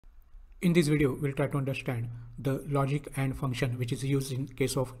In this video, we'll try to understand the logic and function which is used in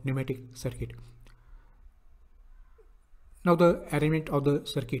case of pneumatic circuit. Now the arrangement of the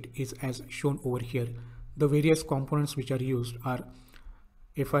circuit is as shown over here. The various components which are used are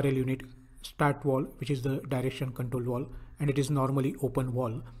F.R.L unit, start valve which is the direction control valve and it is normally open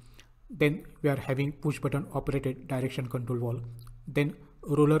valve. Then we are having push button operated direction control valve. Then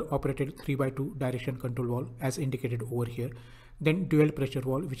roller operated 3x2 direction control valve as indicated over here. Then dual pressure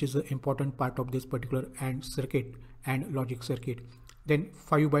valve which is the important part of this particular AND circuit and logic circuit. Then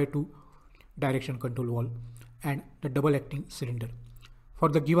 5x2 direction control valve and the double acting cylinder. For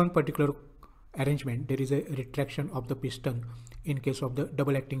the given particular arrangement, there is a retraction of the piston in case of the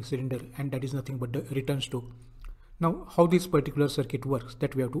double acting cylinder, and that is nothing but the return stroke. Now how this particular circuit works,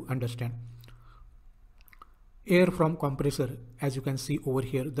 that we have to understand. Air from compressor, as you can see over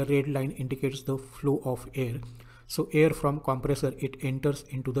here, the red line indicates the flow of air. So air from compressor, it enters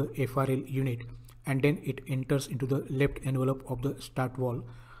into the F.R.L unit and then it enters into the left envelope of the start valve.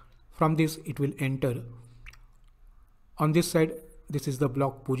 From this it will enter. On this side, this is the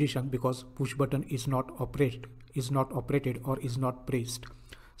block position because push button is not operated or is not pressed.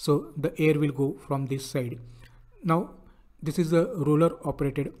 So the air will go from this side. Now this is the roller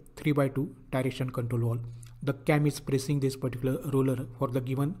operated 3x2 direction control valve. The cam is pressing this particular roller for the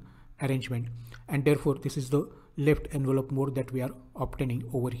given arrangement, and therefore this is the left envelope mode that we are obtaining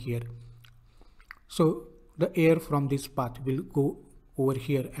over here. So the air from this path will go over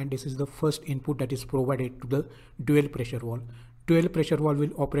here, and this is the first input that is provided to the dual pressure valve. Dual pressure valve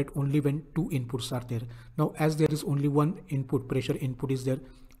will operate only when two inputs are there. Now as there is only one input, pressure input is there,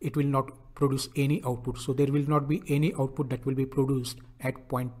 it will not produce any output. So there will not be any output that will be produced at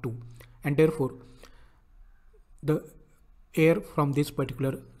point 2, and therefore the air from this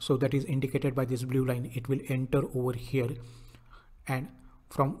particular, so that is indicated by this blue line, it will enter over here, and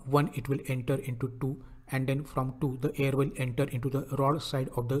from 1 it will enter into 2, and then from 2 the air will enter into the rod side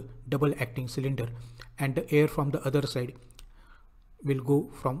of the double acting cylinder, and the air from the other side will go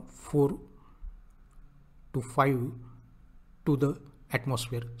from 4 to 5 to the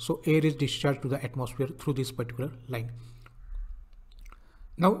atmosphere. So air is discharged to the atmosphere through this particular line.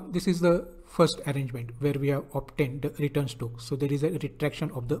 Now this is the first arrangement where we have obtained the return stroke. So there is a retraction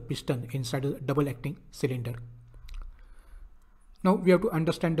of the piston inside the double acting cylinder. Now we have to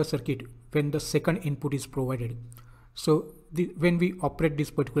understand the circuit when the second input is provided. So when we operate this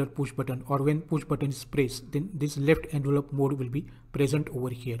particular push button, or when push button is pressed, then this left envelope mode will be present over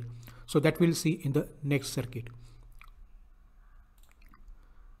here. So that we'll see in the next circuit.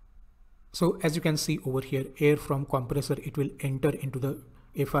 So as you can see over here, air from compressor, it will enter into the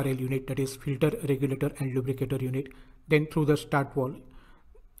F.R.L unit, that is filter regulator and lubricator unit. Then through the start valve,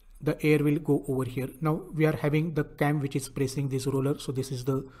 the air will go over here. Now we are having the cam which is pressing this roller. So this is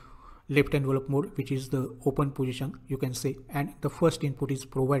the left envelope mode, which is the open position, you can say, and the first input is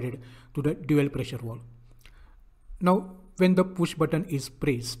provided to the dual pressure valve. Now when the push button is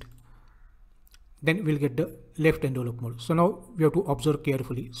pressed, then we'll get the left envelope mode. So now we have to observe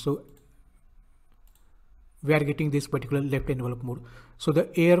carefully. So we are getting this particular left envelope mode. So the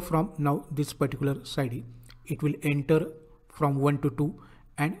air from now this particular side, it will enter from 1 to 2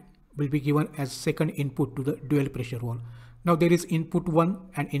 and will be given as second input to the dual pressure valve. Now there is input 1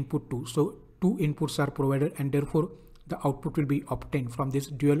 and input 2. So two inputs are provided, and therefore the output will be obtained from this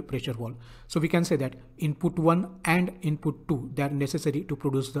dual pressure valve. So we can say that input 1 and input 2, they are necessary to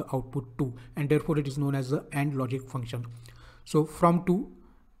produce the output 2, and therefore it is known as the AND logic function. So from 2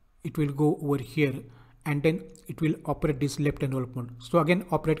 it will go over here, and then it will operate this left envelope mode. So again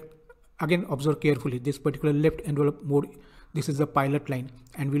observe carefully this particular left envelope mode. This is the pilot line,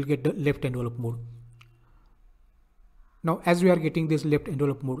 and we'll get the left envelope mode. Now as we are getting this left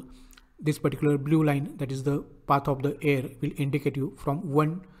envelope mode, this particular blue line, that is the path of the air, will indicate you from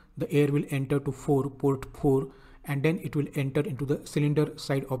 1 the air will enter to 4, port 4, and then it will enter into the cylinder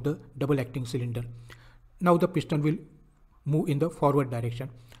side of the double acting cylinder. Now the piston will move in the forward direction,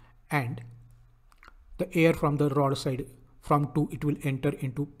 and the air from the rod side, from 2 it will enter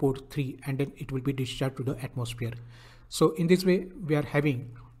into port 3, and then it will be discharged to the atmosphere. So in this way we are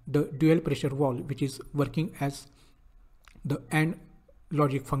having the dual pressure valve which is working as the AND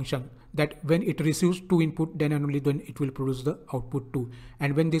logic function, that when it receives 2 input, then and only then it will produce the output 2,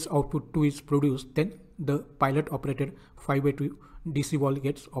 and when this output 2 is produced, then the pilot operated 5x2 DC valve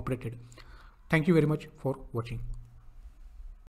gets operated. Thank you very much for watching.